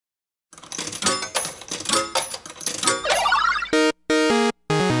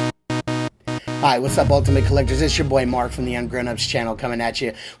Hi, what's up, Ultimate Collectors? It's your boy Mark from the Ungrownups channel coming at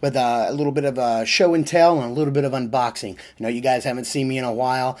you with a little bit of a show and tell and a little bit of unboxing. I know you guys haven't seen me in a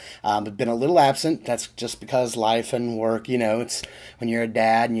while. I've been a little absent. That's just because life and work, you know, it's when you're a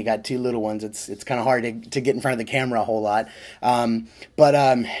dad and you got two little ones, it's kind of hard to get in front of the camera a whole lot.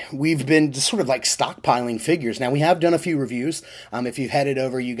 But we've been just sort of like stockpiling figures. Now, we have done a few reviews. If you've headed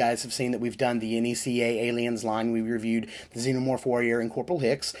over, you guys have seen that we've done the NECA Aliens line. We reviewed the Xenomorph Warrior and Corporal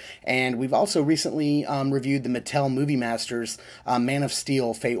Hicks, and we've also recently reviewed the Mattel Movie Masters, Man of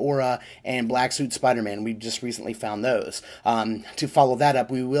Steel, Feora, and Black Suit Spider-Man. We just recently found those. To follow that up,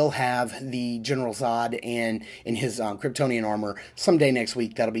 we will have the General Zod and in his Kryptonian armor someday next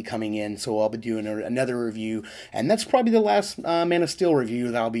week. That'll be coming in, so I'll be doing another review, and that's probably the last Man of Steel review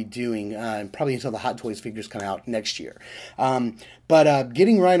that I'll be doing, probably until the Hot Toys figures come out next year. But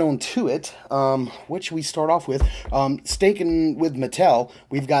getting right on to it, which we start off with, staking with Mattel,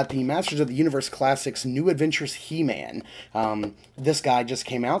 we've got the Masters of the Universe Classics New Adventures He-Man. This guy just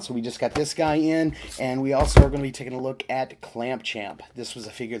came out, so we just got this guy in, and we also are going to be taking a look at Clamp Champ. This was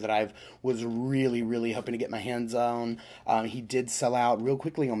a figure that I was really hoping to get my hands on. He did sell out real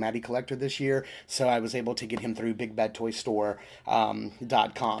quickly on Matty Collector this year, so I was able to get him through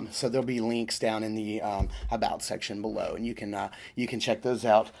BigBadToyStore.com. So there'll be links down in the About section below, and you can check those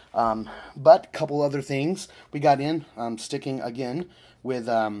out. But a couple other things we got in, sticking again with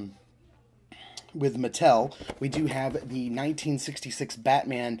Mattel, we do have the 1966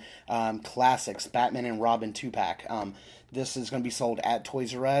 Batman Classics, Batman and Robin 2-pack. This is going to be sold at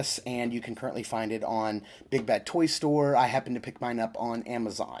Toys R Us, and you can currently find it on Big Bad Toy Store. I happened to pick mine up on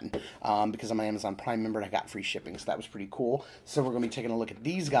Amazon because I'm an Amazon Prime member and I got free shipping, so that was pretty cool. So we're going to be taking a look at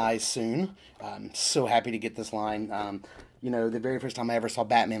these guys soon. I'm so happy to get this line. You know, the very first time I ever saw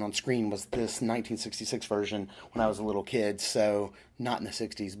Batman on screen was this 1966 version when I was a little kid. So, not in the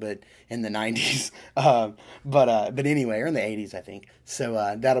 60s, but in the 90s. But anyway, or in the 80s, I think.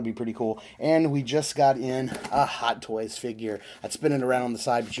 So, that'll be pretty cool. And we just got in a Hot Toys figure. I'd spin it around on the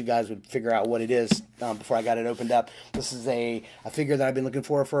side, but you guys would figure out what it is before I got it opened up. This is a figure that I've been looking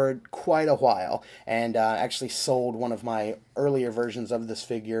for quite a while. And actually sold one of my earlier versions of this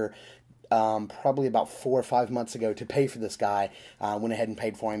figure probably about 4 or 5 months ago to pay for this guy. Went ahead and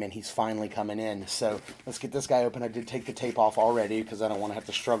paid for him, and he's finally coming in. So let's get this guy open. I did take the tape off already because I don't want to have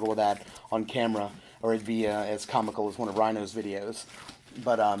to struggle with that on camera, or it'd be as comical as one of Rhino's videos.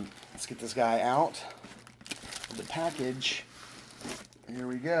 But let's get this guy out of the package. Here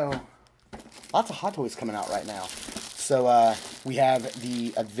we go. Lots of Hot Toys coming out right now. So we have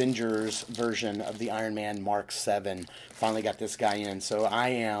the Avengers version of the Iron Man Mark 7. Finally got this guy in. So I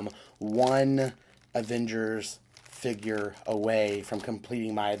am one Avengers figure away from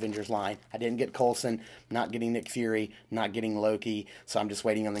completing my Avengers line. I didn't get Coulson, not getting Nick Fury, not getting Loki, so I'm just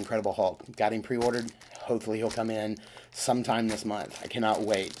waiting on the Incredible Hulk. Got him pre-ordered. Hopefully he'll come in sometime this month. I cannot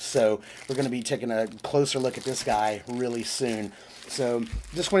wait. So we're going to be taking a closer look at this guy really soon. So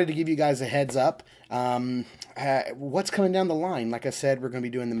just wanted to give you guys a heads up. What's coming down the line? Like I said, we're going to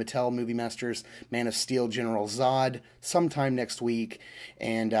be doing the Mattel Movie Masters Man of Steel General Zod sometime next week.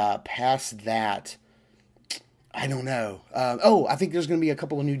 And past that, I don't know. I think there's going to be a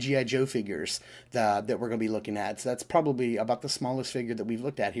couple of new G.I. Joe figures that we're going to be looking at. So that's probably about the smallest figure that we've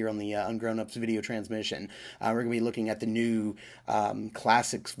looked at here on the Ungrownups video transmission. We're going to be looking at the new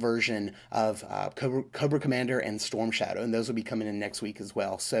Classics version of Cobra Commander and Storm Shadow, and those will be coming in next week as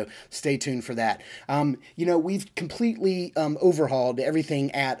well. So stay tuned for that. You know, we've completely overhauled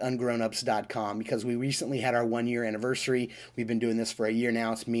everything at Ungrownups.com because we recently had our 1-year anniversary. We've been doing this for a year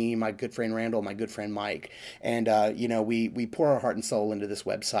now. It's me, my good friend Randall, my good friend Mike, and you know, we pour our heart and soul into this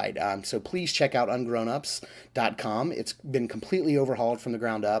website. So please check out Ungrownups.com. It's been completely overhauled from the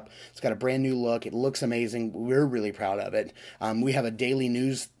ground up. It's got a brand new look. It looks amazing. We're really proud of it. We have a daily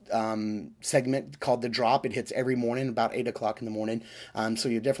news segment called The Drop. It hits every morning about 8 o'clock in the morning. So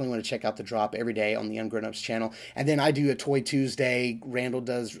you definitely want to check out The Drop every day on the Ungrownups channel. And then I do a Toy Tuesday. Randall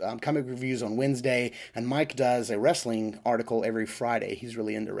does comic reviews on Wednesday. And Mike does a wrestling article every Friday. He's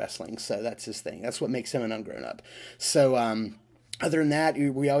really into wrestling, so that's his thing. That's what makes him an Ungrownup. So, other than that,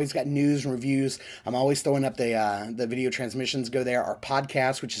 we always got news and reviews. I'm always throwing up the video transmissions go there. Our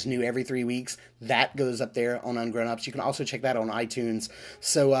podcast, which is new every 3 weeks, that goes up there on Ungrownups. You can also check that on iTunes.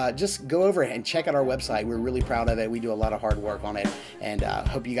 So just go over and check out our website. We're really proud of it. We do a lot of hard work on it, and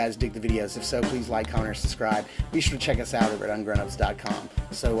hope you guys dig the videos. If so, please like, comment, or subscribe. Be sure to check us out over at Ungrownups.com.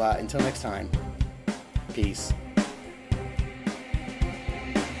 So until next time, peace.